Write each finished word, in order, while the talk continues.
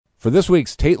For this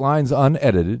week's Tate Lines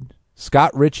Unedited,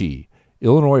 Scott Ritchie,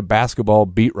 Illinois basketball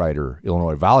beat writer,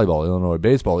 Illinois volleyball, Illinois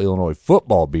baseball, Illinois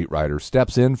football beat writer,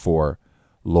 steps in for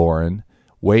Lauren,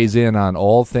 weighs in on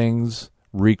all things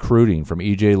recruiting, from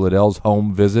E.J. Liddell's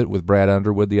home visit with Brad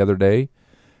Underwood the other day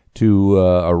to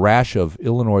a rash of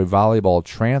Illinois volleyball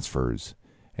transfers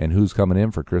and who's coming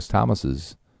in for Chris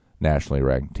Thomas's nationally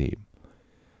ranked team.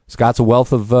 Scott's a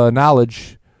wealth of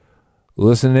knowledge.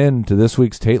 Listen in to this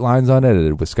week's Tate Lines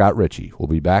Unedited with Scott Ritchie. We'll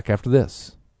be back after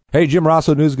this. Hey, Jim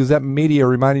Rosso, News Gazette Media,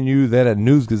 reminding you that at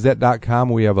newsgazette.com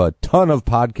we have a ton of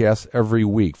podcasts every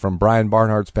week, from Brian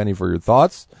Barnhart's Penny for Your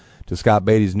Thoughts to Scott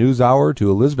Beatty's News Hour to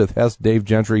Elizabeth Hess, Dave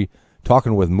Gentry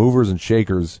talking with movers and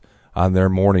shakers on their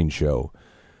morning show.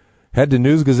 Head to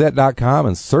newsgazette.com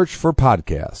and search for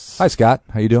podcasts. Hi, Scott.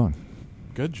 How you doing?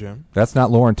 Good, Jim. That's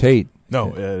not Lauren Tate.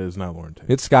 No, it is not Lauren Tate.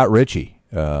 It's Scott Ritchie,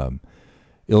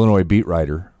 Illinois beat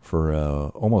writer for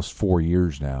almost 4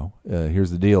 years now.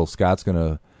 Here's the deal. Scott's going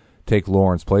to take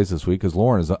Lauren's place this week because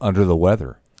Lauren is under the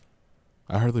weather.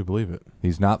 I hardly believe it.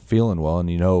 He's not feeling well, and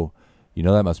you know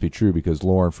that must be true because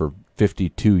Lauren, for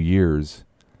 52 years,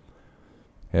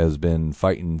 has been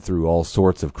fighting through all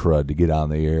sorts of crud to get on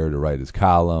the air, to write his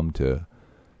column, to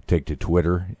take to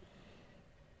Twitter.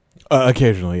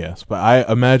 Occasionally, yes. But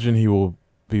I imagine he will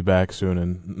be back soon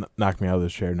and knock me out of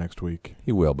this chair next week.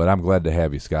 He will, but I'm glad to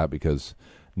have you, Scott, because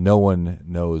no one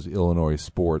knows Illinois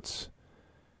sports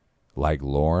like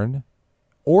Lauren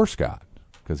or Scott,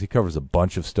 because he covers a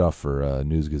bunch of stuff for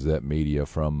News Gazette Media,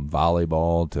 from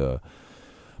volleyball to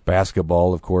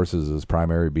basketball, of course, is his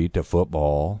primary beat, to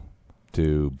football,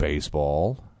 to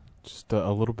baseball. Just a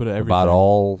little bit of everything. About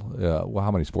all,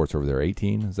 how many sports over there?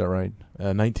 18, is that right?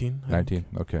 19. 19,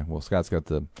 okay. Well, Scott's got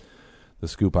the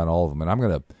scoop on all of them. And I'm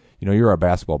going to, you're our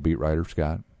basketball beat writer,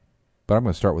 Scott, but I'm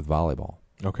going to start with volleyball.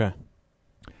 Okay.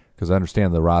 Because I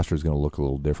understand the roster is going to look a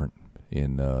little different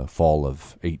in fall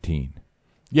of 18.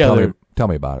 Yeah. Tell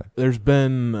me about it. There's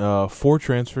been 4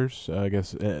 transfers, I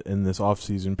guess, in this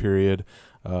off-season period.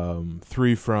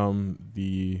 3 from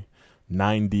the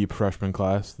 9-deep freshman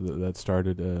class that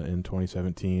started in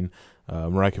 2017.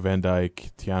 Marika Van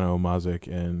Dyke, Tiana Omazik,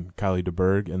 and Kylie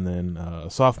DeBerg. And then a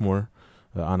sophomore,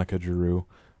 Annika Giroux,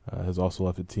 has also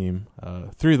left the team.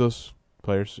 3 of those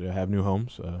players have new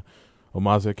homes.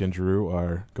 Omazik and Giroux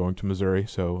are going to Missouri,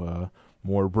 so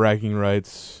more bragging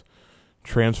rights,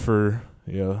 transfer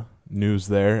news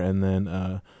there. And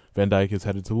then Van Dyke is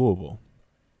headed to Louisville.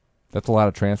 That's a lot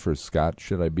of transfers, Scott.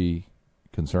 Should I be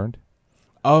concerned?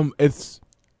 It's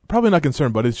probably not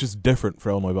concerned, but it's just different for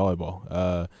Illinois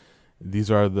volleyball. These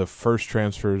are the first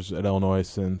transfers at Illinois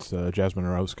since Jasmine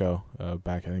Orozco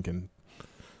back, I think, in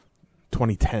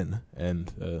 2010, and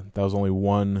that was only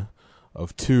one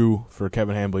of 2 for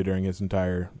Kevin Hambley during his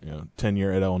entire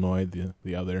tenure at Illinois.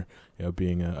 The other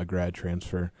being a grad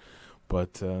transfer,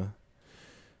 but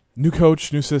new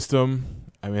coach, new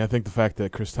system. I mean, I think the fact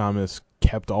that Chris Thomas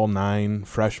kept all 9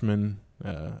 freshmen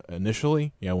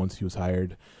initially, once he was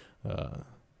hired,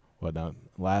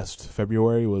 last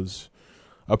February, was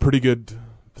a pretty good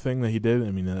thing that he did.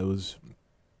 I mean, it was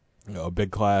a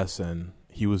big class, and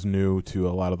he was new to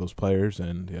a lot of those players,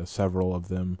 and several of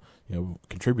them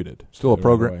contributed. Still a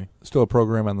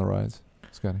program on the rise,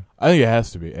 Scotty. I think it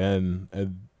has to be, and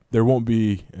there won't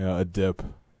be a dip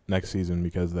next season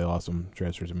because they lost some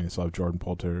transfers. I mean, they still have Jordan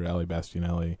Poulter, Ali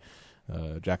Bastianelli,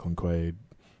 Jacqueline Quaid,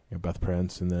 Beth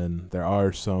Prince, and then there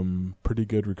are some pretty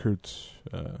good recruits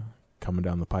coming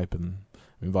down the pipe. And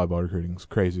I mean, volleyball recruiting is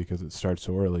crazy because it starts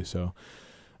so early. So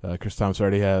Chris Thomas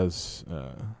already has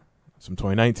some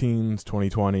 2019s,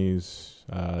 2020s,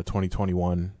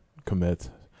 2021 commit.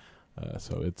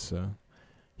 So it's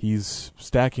he's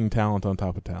stacking talent on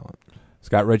top of talent.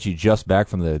 Scott Ritchie just back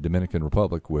from the Dominican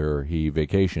Republic, where he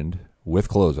vacationed with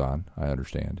clothes on, I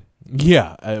understand.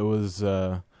 Yeah, it was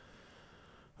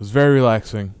very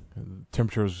relaxing. The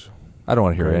temperature was... I don't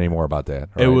want to hear any more about that.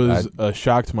 It was a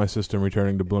shock to my system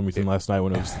returning to Bloomington last night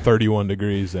when it was 31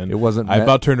 degrees, and I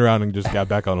about turned around and just got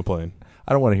back on a plane.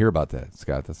 I don't want to hear about that,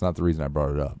 Scott. That's not the reason I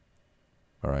brought it up.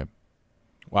 All right?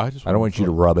 Well, I don't want you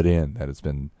to rub it in that it's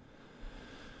been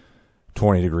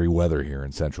 20-degree weather here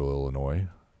in central Illinois.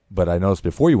 But I noticed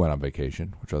before you went on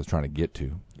vacation, which I was trying to get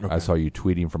to, I saw you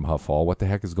tweeting from Huff Hall. What the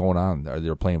heck is going on? Are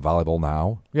they playing volleyball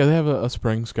now? Yeah, they have a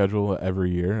spring schedule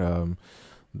every year.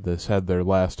 This had their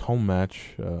last home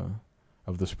match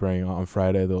of the spring on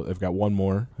Friday. They've got one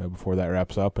more before that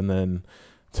wraps up, and then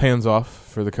it's hands off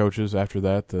for the coaches after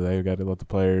that. They've got to let the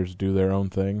players do their own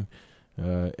thing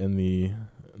in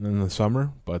the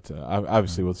summer, but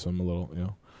obviously with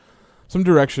some some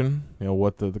direction,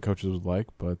 what the coaches would like,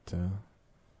 but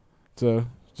it's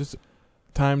just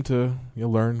time to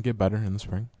learn, get better in the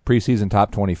spring. Preseason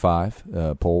top 25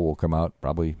 poll will come out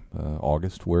probably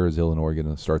August. Where is Illinois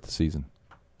going to start the season?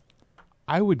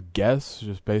 I would guess,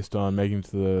 just based on making it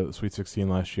to the Sweet 16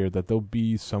 last year, that they'll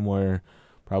be somewhere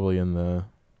probably in the,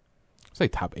 say,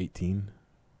 top 18,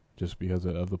 just because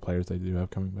of the players they do have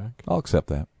coming back. I'll accept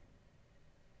that.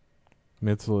 I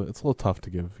mean, it's a little tough to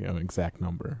give an exact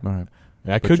number. All right.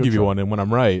 I could give you one, and when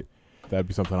I'm right, that'd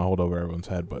be something I'll hold over everyone's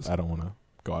head, but I don't want to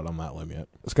go out on that limb yet.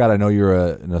 Scott, I know you're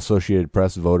an Associated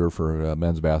Press voter for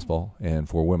men's basketball and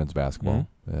for women's basketball,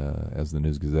 as the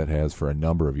News Gazette has for a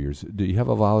number of years. Do you have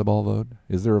a volleyball vote?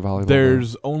 Is there a volleyball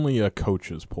There's vote? only a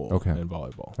coach's poll in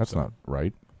volleyball. That's not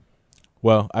right.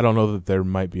 Well, I don't know that there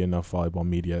might be enough volleyball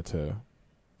media to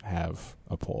have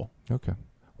a poll. Okay.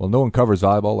 Well, no one covers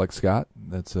volleyball like Scott.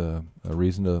 That's a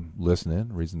reason to listen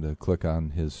in, a reason to click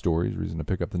on his stories, a reason to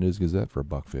pick up the News Gazette for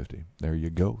 $1.50. There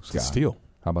you go, Scott. It's a steal.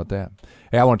 How about that?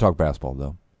 Hey, I want to talk basketball,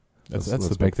 though.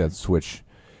 Let's make that switch.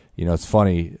 It's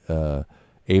funny.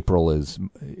 April is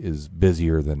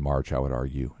busier than March, I would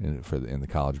argue, in the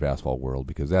college basketball world,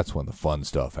 because that's when the fun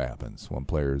stuff happens, when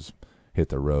players hit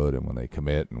the road and when they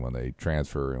commit and when they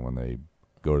transfer and when they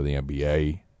go to the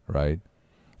NBA, right?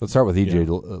 Let's start with E.J.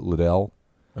 Liddell.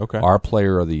 Okay. Our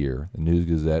player of the year, the News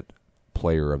Gazette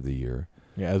player of the year.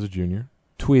 Yeah, as a junior.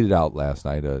 Tweeted out last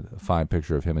night a fine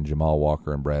picture of him and Jamal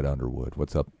Walker and Brad Underwood.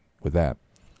 What's up with that?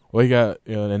 Well, you got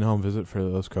an in-home visit for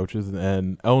those coaches,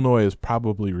 and Illinois has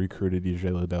probably recruited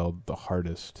E.J. Liddell the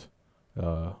hardest,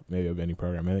 maybe of any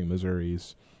program. I think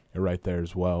Missouri's right there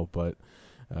as well, but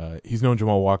he's known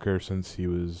Jamal Walker since he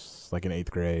was like in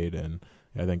 8th grade, and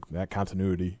I think that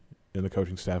continuity in the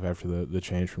coaching staff after the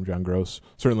change from John Gross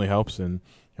certainly helps. And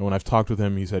when I've talked with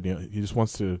him, he said he just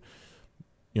wants to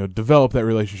develop that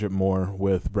relationship more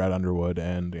with Brad Underwood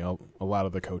and a lot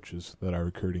of the coaches that are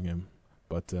recruiting him.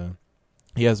 But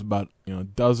he has about a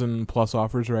dozen plus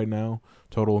offers right now,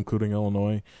 total including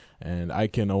Illinois, and I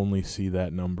can only see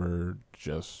that number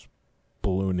just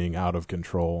ballooning out of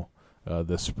control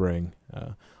this spring,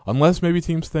 unless maybe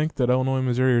teams think that Illinois and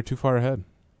Missouri are too far ahead,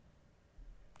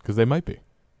 because they might be.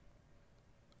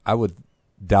 I would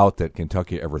doubt that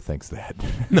Kentucky ever thinks that.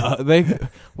 No,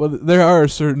 there are a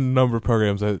certain number of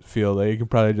programs that feel they can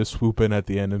probably just swoop in at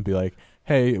the end and be like,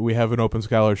 "Hey, we have an open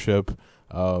scholarship.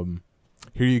 Here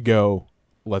you go.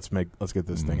 Let's get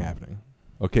this thing happening."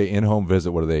 Okay, in-home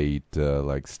visit. What do they eat?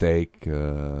 Like steak?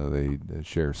 They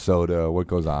share soda. What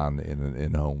goes on in an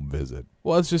in-home visit?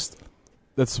 Well,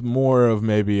 that's more of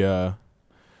maybe a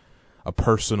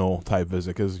personal type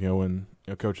visit, because when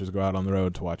coaches go out on the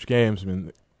road to watch games, I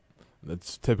mean,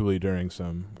 that's typically during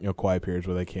some quiet periods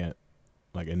where they can't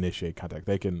initiate contact.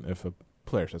 They can, if a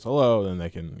player says hello, then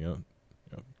they can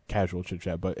casual chit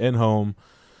chat. But in home,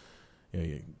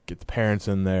 you get the parents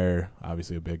in there.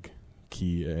 Obviously, a big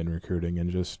key in recruiting,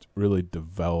 and just really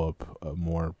develop a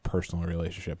more personal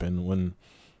relationship. And when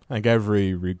I think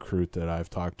every recruit that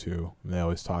I've talked to, they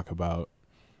always talk about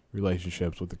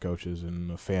relationships with the coaches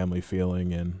and a family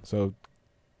feeling, and so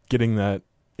getting that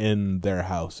in their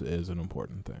house is an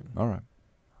important thing. All right.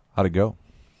 How'd it go?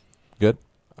 Good?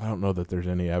 I don't know that there's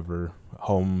any ever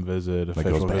home visit,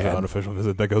 official visit, unofficial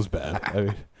visit that goes bad. I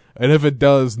mean, and if it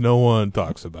does, no one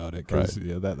talks about it, because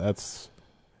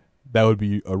that would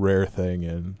be a rare thing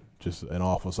and just an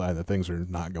awful sign that things are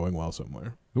not going well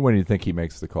somewhere. When do you think he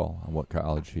makes the call on what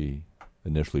college he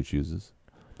initially chooses?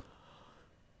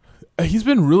 He's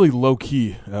been really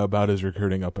low-key about his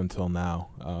recruiting up until now.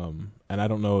 And I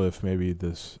don't know if maybe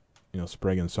this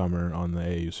spring and summer on the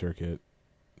AAU circuit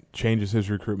changes his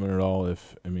recruitment at all.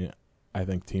 I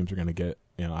think teams are going to get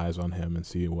eyes on him and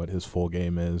see what his full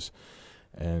game is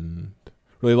and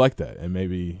really like that. And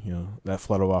maybe that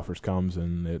flood of offers comes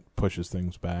and it pushes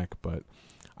things back. But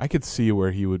I could see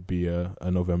where he would be a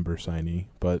November signee.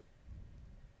 But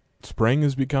spring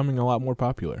is becoming a lot more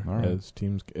popular as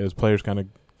players kind of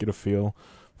get a feel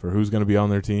for who's going to be on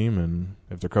their team and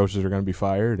if their coaches are going to be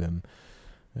fired. And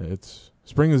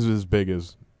spring is as big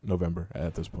as November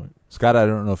at this point. Scott, I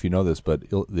don't know if you know this, but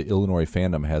the Illinois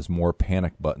fandom has more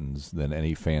panic buttons than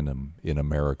any fandom in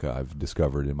America I've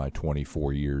discovered in my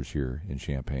 24 years here in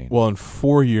Champaign. Well, in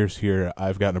 4 years here,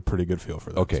 I've gotten a pretty good feel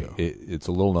for that. Okay, so. It's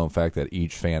a little known fact that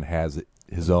each fan has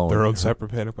their own separate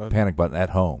panic button. Panic button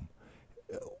at home.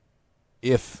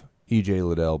 If E.J.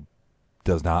 Liddell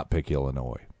does not pick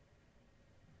Illinois,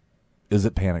 is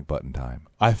it panic button time?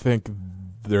 I think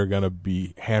they're going to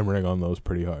be hammering on those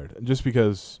pretty hard, just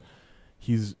because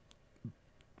he's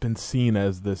been seen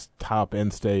as this top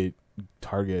in-state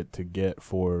target to get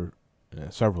for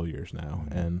several years now.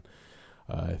 And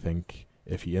I think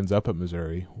if he ends up at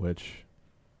Missouri, which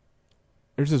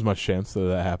there's as much chance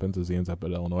that happens as he ends up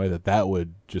at Illinois that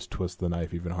would just twist the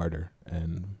knife even harder,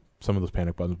 and some of those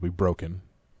panic buttons would be broken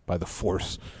by the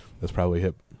force that's probably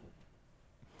hit.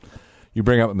 You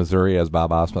bring up Missouri, as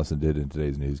Bob Asmussen did in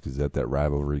today's News Gazette, that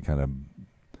rivalry kind of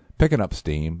picking up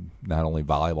steam, not only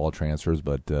volleyball transfers,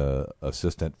 but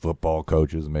assistant football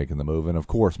coaches making the move. And, of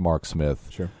course, Mark Smith,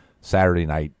 Sure. Saturday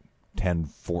night,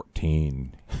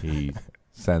 10:14, he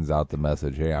sends out the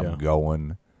message, hey, I'm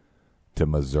going to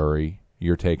Missouri.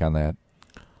 Your take on that?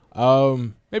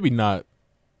 Maybe not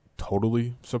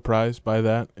totally surprised by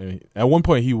that. I mean, at one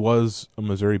point, he was a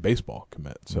Missouri baseball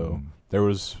commit, so there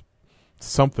was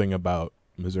something about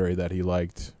Missouri that he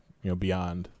liked,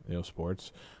 beyond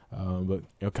sports. But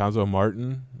Cuonzo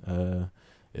Martin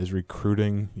is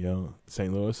recruiting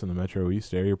St. Louis and the Metro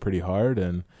East area pretty hard,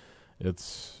 and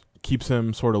it's keeps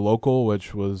him sort of local,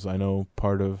 which was, I know,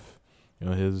 part of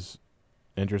his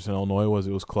interest in Illinois was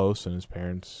it was close and his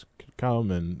parents could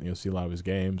come and see a lot of his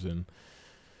games, and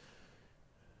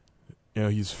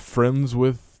he's friends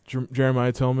with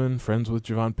Jeremiah Tillman, friends with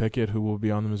Javon Pickett, who will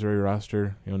be on the Missouri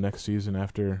roster next season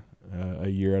after a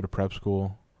year at a prep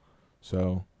school.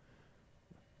 So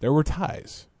there were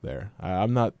ties there.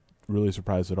 I'm not really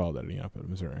surprised at all that he ended up at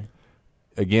Missouri.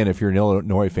 Again, if you're an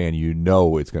Illinois fan,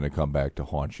 it's going to come back to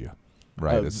haunt you,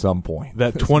 right, at some point.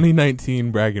 That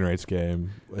 2019 bragging rights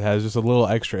game has just a little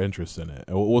extra interest in it.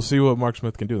 We'll see what Mark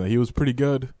Smith can do. He was pretty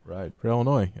good for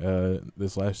Illinois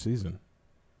this last season,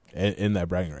 in that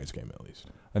bragging rights game at least.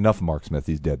 Enough of Mark Smith.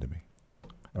 He's dead to me.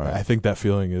 All right. I think that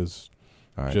feeling is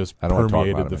just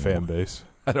permeated the fan base.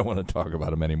 I don't want to talk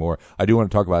about him anymore. I do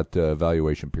want to talk about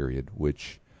evaluation period,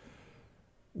 which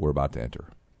we're about to enter.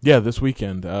 Yeah, this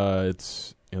weekend.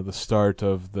 It's the start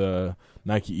of the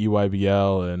Nike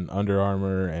EYBL and Under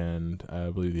Armour and I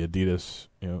believe the Adidas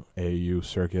AAU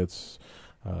circuits.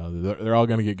 They're all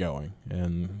going to get going,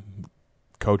 and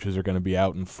coaches are going to be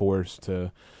out in force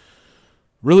to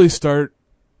really start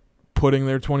putting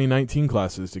their 2019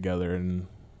 classes together and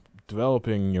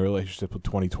developing your relationship with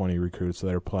 2020 recruits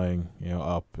that are playing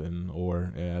up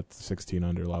or at 16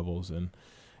 under levels. And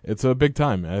it's a big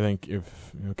time. I think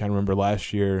if kind of remember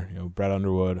last year, Brett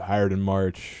Underwood hired in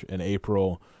March and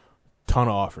April, ton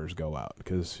of offers go out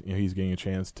because he's getting a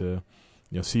chance to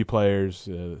see players.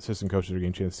 Assistant coaches are getting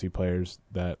a chance to see players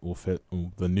that will fit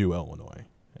the new Illinois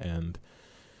and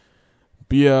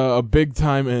be a big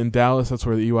time in Dallas. That's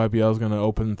where the EYBL is going to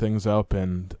open things up,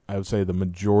 and I would say the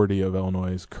majority of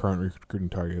Illinois' current recruiting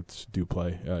targets do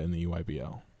play in the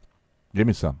EYBL. Give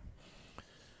me some.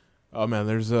 Oh man,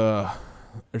 there's a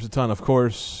ton. Of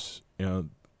course,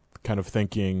 kind of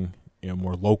thinking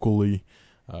more locally.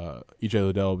 E.J.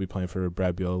 Liddell will be playing for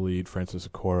Brad Beal Elite. Francis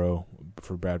Okoro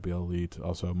for Brad Beal Elite.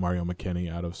 Also, Mario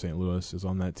McKinney out of St. Louis is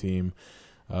on that team.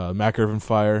 Mac Irvin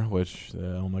Fire, which,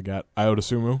 Iota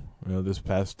Sumo, this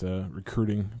past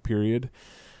recruiting period.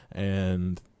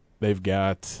 And they've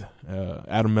got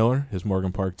Adam Miller, his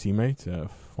Morgan Park teammate,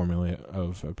 formerly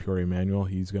of Peoria Manual.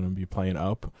 He's going to be playing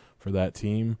up for that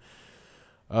team.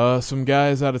 Some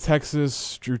guys out of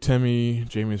Texas, Drew Timme,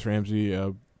 Jameis Ramsey.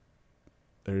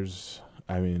 There's,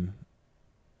 a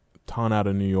ton out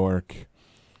of New York.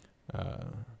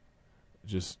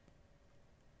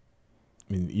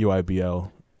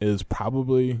 EYBL is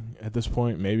probably at this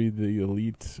point maybe the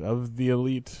elite of the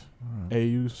elite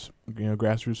AU's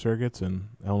grassroots circuits, and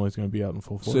Illinois is going to be out in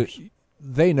full force. So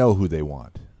they know who they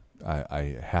want.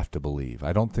 I have to believe.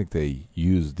 I don't think they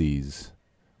use these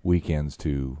weekends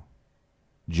to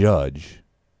judge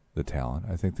the talent.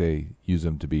 I think they use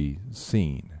them to be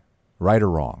seen, right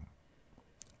or wrong.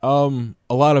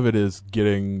 A lot of it is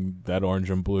getting that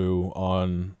orange and blue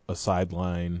on a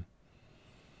sideline,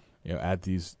 at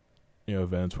these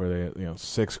events where they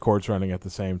 6 courts running at the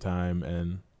same time,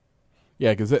 and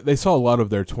because they saw a lot of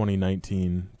their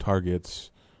 2019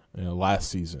 targets last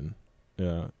season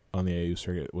on the AAU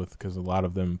circuit because a lot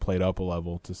of them played up a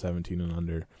level to 17 and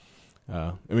under.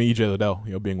 E.J. Liddell,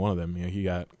 being one of them, he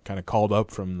got kind of called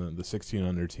up from the 16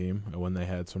 under team when they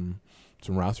had some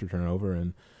roster turnover,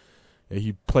 and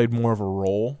he played more of a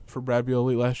role for Brad Beal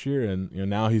Elite last year, and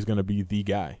now he's going to be the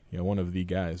guy, one of the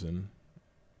guys, and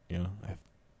I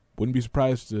wouldn't be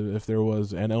surprised if there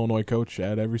was an Illinois coach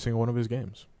at every single one of his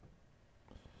games.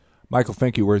 Michael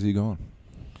Finke, where's he going?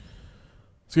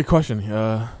 It's a good question.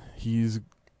 He's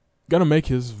going to make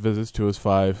his visits to his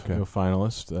 5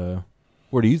 finalists.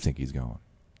 Where do you think he's going?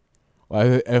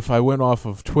 Well, if I went off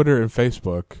of Twitter and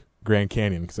Facebook, Grand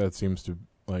Canyon, because that seems to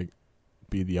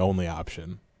be the only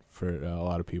option for a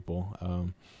lot of people.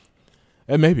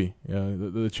 And maybe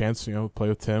the chance play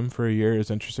with Tim for a year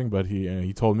is interesting, but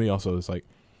he told me also it's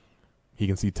he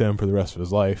can see Tim for the rest of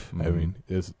his life. Mm-hmm. I mean,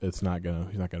 he's not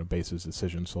gonna base his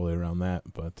decision solely around that.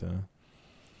 But I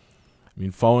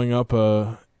mean, following up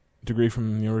a degree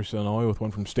from the University of Illinois with one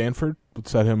from Stanford would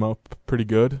set him up pretty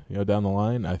good, down the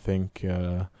line. I think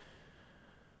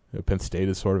Penn State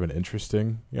is sort of an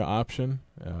interesting option.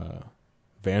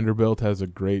 Vanderbilt has a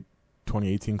great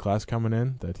 2018 class coming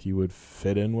in that he would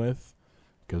fit in with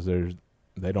because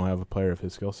they don't have a player of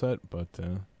his skill set, but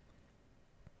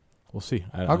we'll see.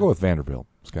 I'll go with Vanderbilt,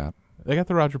 Scott. They got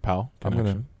the Roger Powell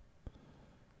connection.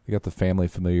 They got the family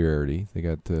familiarity. They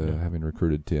got having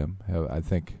recruited Tim. I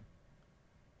think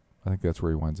that's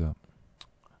where he winds up.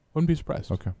 Wouldn't be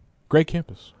surprised. Okay. Great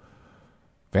campus.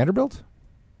 Vanderbilt?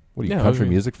 What are you, country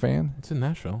music fan? It's in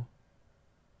Nashville.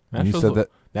 And you said that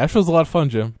Nashville's a lot of fun,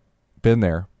 Jim. Been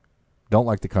there. Don't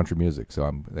like the country music, so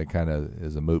that kind of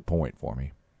is a moot point for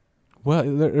me. Well,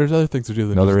 there's other things to do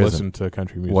than just listen to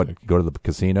country music. What, go to the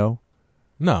casino?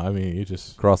 No, I mean, you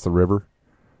just... Cross the river?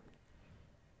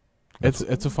 It's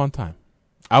a fun time.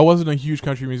 I wasn't a huge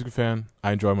country music fan.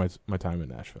 I enjoy my time in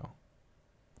Nashville.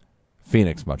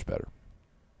 Phoenix, much better.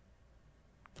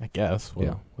 I guess.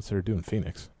 Well, what's there to do in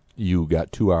Phoenix? You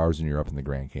got 2 hours and you're up in the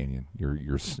Grand Canyon.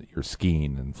 You're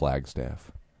skiing in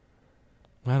Flagstaff.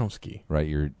 I don't ski. Right,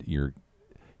 you're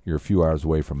a few hours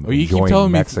away from you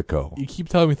enjoying Mexico. You keep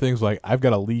telling me things like I've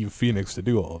got to leave Phoenix to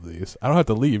do all of these. I don't have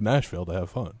to leave Nashville to have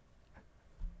fun.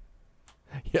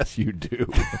 Yes, you do.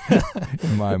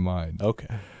 In my mind. Okay.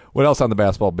 What else on the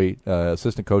basketball beat?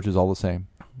 Assistant coaches all the same.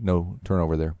 No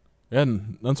turnover there.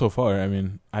 And none so far. I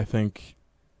mean, I think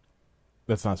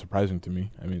that's not surprising to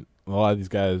me. I mean, a lot of these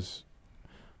guys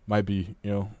might be,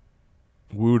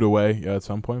 wooed away at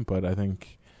some point, but I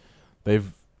think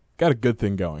they've got a good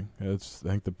thing going. I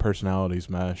think the personalities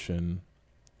mesh, and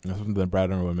something that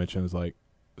Brad Underwood mentioned is like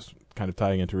kind of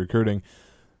tying into recruiting.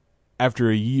 After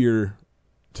a year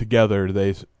together,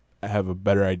 they have a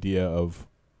better idea of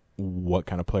what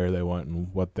kind of player they want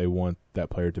and what they want that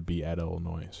player to be at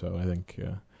Illinois. So I think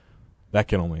that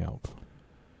can only help.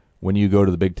 When you go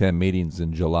to the Big Ten meetings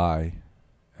in July,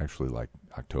 actually like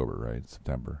October, right?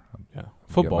 September. Yeah,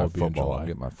 football will be in July. I'll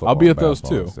get my football. I'll be at those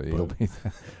too. So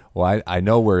well, I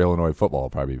know where Illinois football will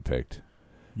probably be picked.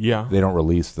 Yeah, they don't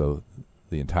release the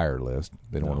entire list.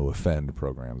 They don't want to offend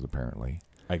programs, apparently.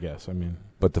 I guess. I mean,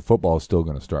 but the football is still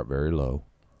going to start very low.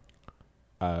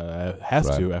 It has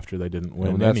to after they didn't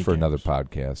win. And that's for another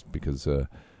podcast because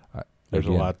there's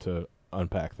a lot to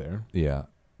unpack there. Yeah,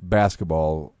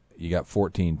 basketball. You got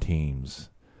 14 teams.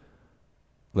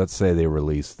 Let's say they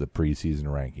release the preseason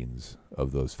rankings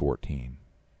of those 14.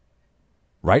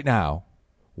 Right now,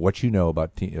 what you know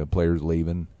about players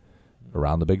leaving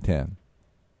around the Big Ten,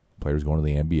 players going to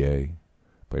the NBA,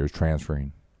 players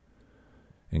transferring,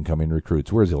 incoming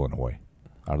recruits. Where's Illinois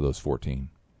out of those 14?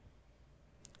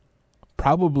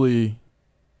 Probably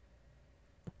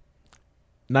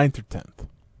 9th or 10th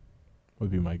would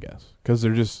be my guess. Because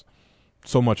there's just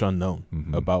so much unknown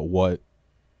about what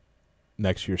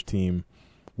next year's team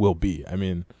will be. I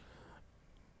mean,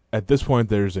 at this point,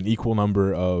 there's an equal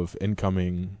number of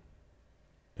incoming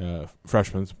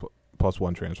freshmen plus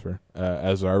one transfer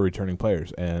as are returning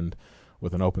players. And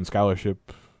with an open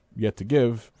scholarship yet to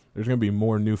give, there's going to be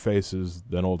more new faces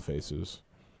than old faces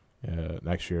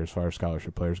next year as far as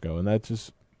scholarship players go. And that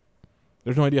just –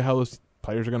 there's no idea how those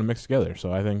players are going to mix together.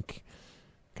 So I think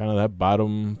kind of that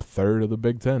bottom third of the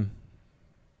Big Ten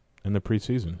in the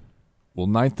preseason. Well,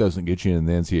 9th doesn't get you in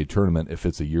the NCAA tournament if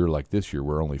it's a year like this year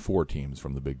where only 4 teams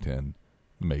from the Big Ten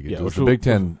make it. Yeah, Does the Big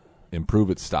Ten improve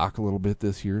its stock a little bit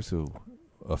this year so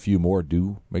a few more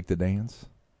do make the dance?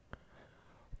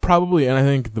 Probably, and I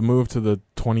think the move to the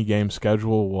 20-game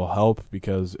schedule will help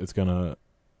because it's going to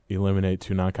eliminate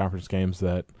 2 non-conference games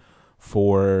that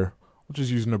we'll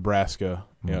just use Nebraska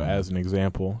as an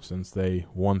example since they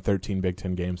won 13 Big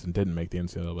Ten games and didn't make the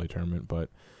NCAA tournament. But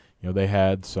they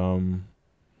had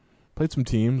played some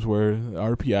teams where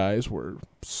RPIs were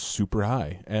super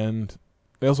high. And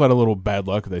they also had a little bad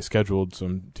luck. They scheduled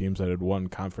some teams that had won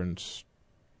conference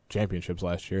championships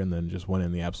last year and then just went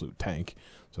in the absolute tank.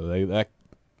 So that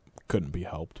couldn't be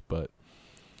helped. But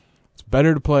it's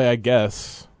better to play, I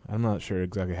guess. I'm not sure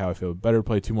exactly how I feel. Better to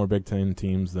play 2 more Big Ten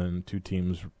teams than 2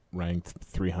 teams ranked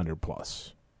 300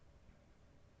 plus.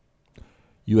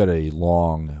 You had a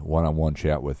long one-on-one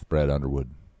chat with Brad Underwood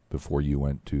before you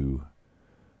went to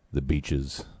the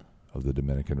beaches of the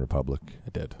Dominican Republic. I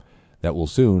did. That will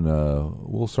soon,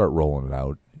 we'll start rolling it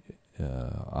out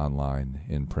online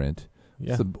in print.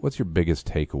 Yeah. What's your biggest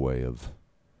takeaway of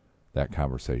that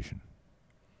conversation?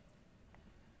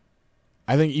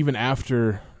 I think even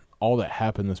after all that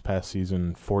happened this past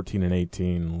season, 14 and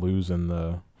 18, losing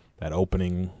the that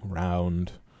opening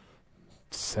round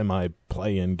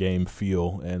semi-play-in game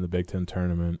feel in the Big Ten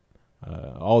tournament.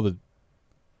 All the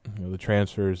the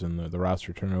transfers and the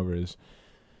roster turnover is,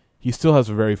 he still has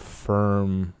a very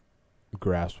firm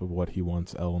grasp of what he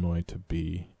wants Illinois to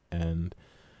be, and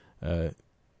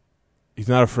he's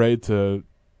not afraid to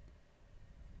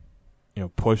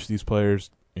push these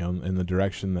players in the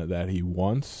direction that he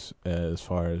wants, as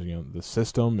far as the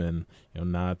system, and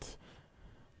not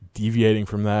deviating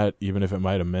from that, even if it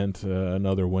might have meant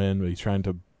another win. But he's trying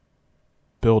to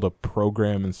build a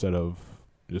program instead of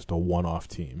just a one-off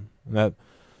team. And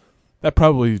that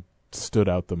probably stood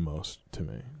out the most to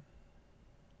me.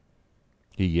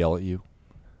 He yell at you?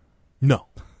 No,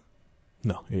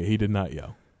 he did not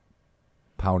yell.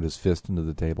 Pound his fist into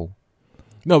the table?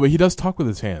 No, but he does talk with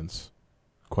his hands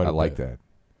quite a bit. I like that.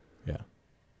 Yeah.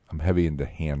 I'm heavy into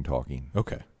hand talking.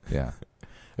 Okay. Yeah.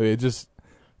 I mean, just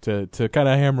to kind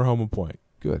of hammer home a point.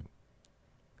 Good.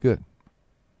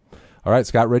 All right,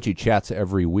 Scott Ritchie chats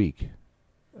every week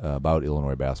about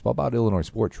Illinois basketball, about Illinois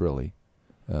sports, really,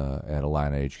 at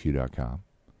IlliniHQ.com.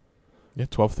 Yeah,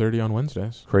 12:30 on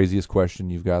Wednesdays. Craziest question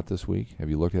you've got this week? Have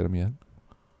you looked at them yet?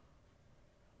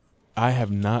 I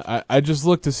have not. I just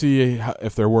looked to see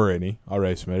if there were any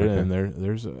already submitted, Okay. and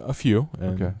there's a few.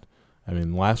 And Okay. I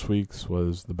mean, last week's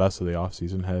was the best of the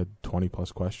offseason, had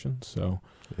 20-plus questions. So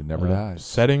It never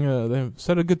dies. They've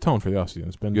set a good tone for the offseason.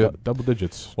 It's been Good. double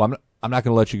digits. Well, I'm not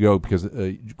going to let you go because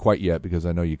quite yet, because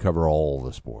I know you cover all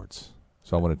the sports.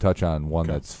 So I want to touch on one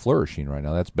Okay. that's flourishing right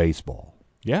now. That's baseball,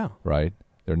 Yeah. right?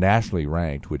 They're nationally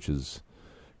ranked, which is,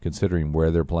 considering where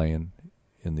they're playing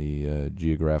in the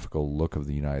geographical look of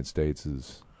the United States,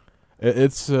 is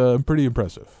It's pretty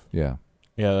impressive. yeah.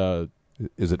 Yeah.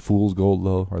 Is it fool's gold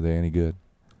though? Are they any good?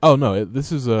 Oh no,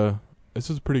 this is a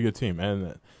pretty good team,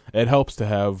 and it helps to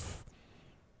have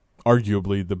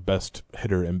arguably the best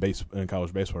hitter in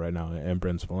college baseball right now, and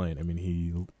Brent Spillane. I mean,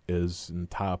 he is in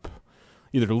top,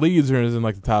 either leads or is in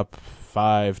like the top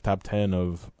 5, top 10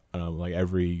 of like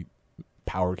every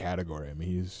power category. I mean,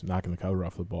 he's knocking the cover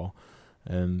off the ball,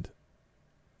 and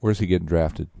Where's he getting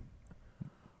drafted?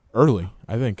 early,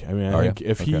 I think. I mean, I think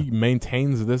if Okay. he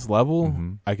maintains this level,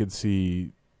 Mhm. I could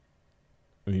see.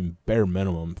 I mean, bare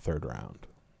minimum 3rd round.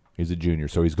 He's a junior,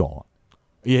 so he's gone.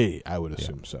 Yeah, I would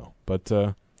assume so. But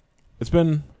it's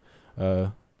been,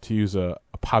 to use a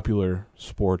popular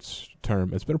sports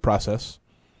term, it's been a process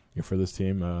for this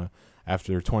team.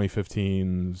 After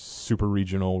 2015's super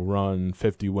regional run,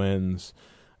 50 wins,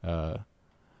 got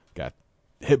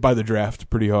hit by the draft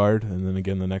pretty hard, and then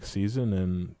again the next season,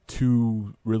 and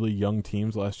 2 really young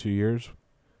teams the last 2 years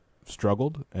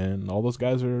struggled, and all those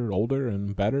guys are older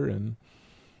and better, and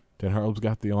Dan Hartle's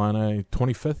got the Illini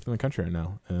 25th in the country right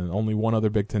now, and only one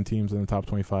other Big Ten team's in the top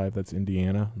 25. That's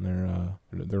Indiana, and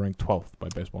they're ranked 12th by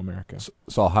Baseball America.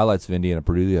 Saw highlights of Indiana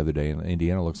Purdue the other day, and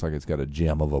Indiana looks like it's got a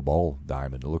gem of a ball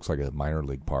diamond. It looks like a minor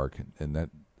league park, and that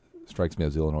strikes me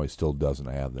as Illinois still doesn't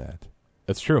have that.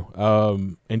 That's true.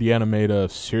 Indiana made a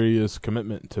serious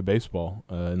commitment to baseball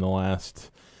in the last,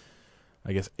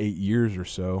 I guess, 8 years or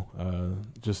so.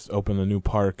 Just opened a new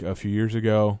park a few years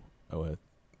ago. A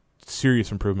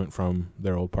serious improvement from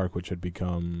their old park, which had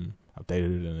become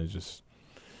outdated, and it just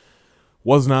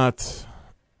was not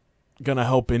going to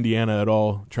help Indiana at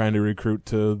all trying to recruit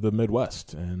to the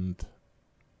Midwest. And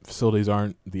facilities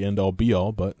aren't the end-all,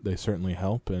 be-all, but they certainly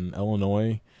help. And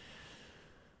Illinois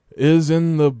is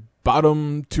in the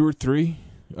bottom 2 or 3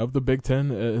 of the Big Ten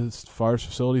as far as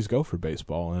facilities go for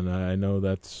baseball, and I know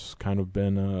that's kind of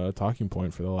been a talking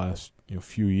point for the last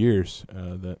few years,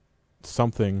 that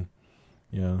something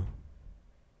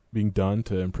being done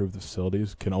to improve the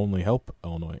facilities can only help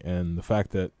Illinois. And the fact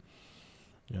that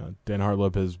Dan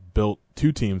Hartleb has built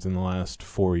 2 teams in the last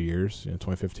 4 years,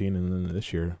 2015 and then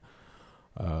this year,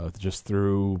 just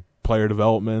through player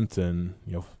development and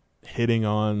hitting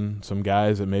on some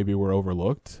guys that maybe were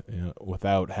overlooked,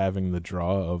 without having the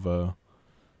draw of a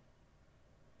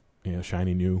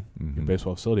shiny new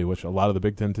baseball facility, which a lot of the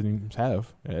Big Ten teams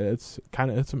have. It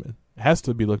has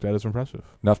to be looked at as impressive.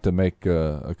 Enough to make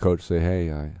a coach say,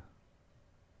 "Hey,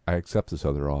 I accept this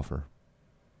other offer."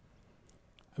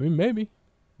 I mean, maybe.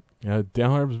 Dan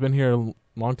Hartle's been here a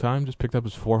long time. Just picked up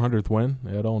his 400th win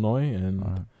at Illinois,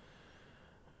 and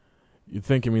you'd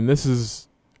think,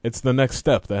 it's the next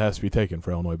step that has to be taken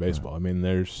for Illinois baseball. Right. I mean,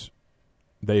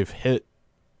 they've hit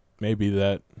maybe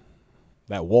that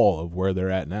wall of where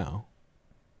they're at now.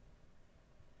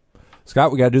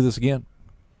 Scott, we got to do this again.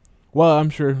 Well, I'm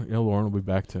sure Lauren will be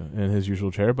back in his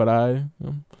usual chair, but I'm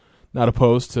not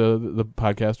opposed to the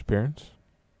podcast appearance.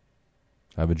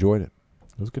 I've enjoyed it.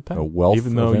 It was a good time. A wealth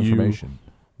Even though of information.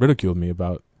 you ridiculed me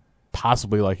about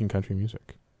possibly liking country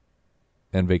music.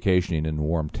 And vacationing in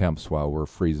warm temps while we're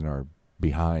freezing our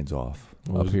behinds off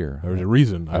up here. There's a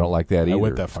reason. I don't like that either. I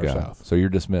went that far Scott. south. So you're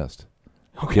dismissed.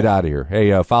 Okay. Get out of here.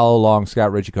 Hey, follow along.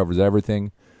 Scott Ritchie covers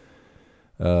everything.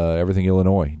 Everything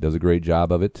Illinois. Does a great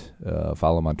job of it.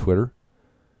 Follow him on Twitter.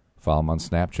 Follow him on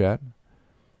Snapchat.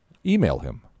 Email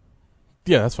him.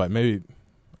 Yeah, that's fine. Maybe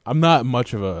I'm not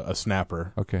much of a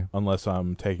snapper. Okay. Unless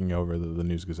I'm taking over the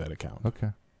News Gazette account. Okay.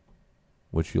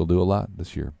 Which you'll do a lot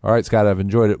this year. All right, Scott, I've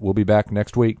enjoyed it. We'll be back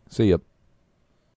next week. See you.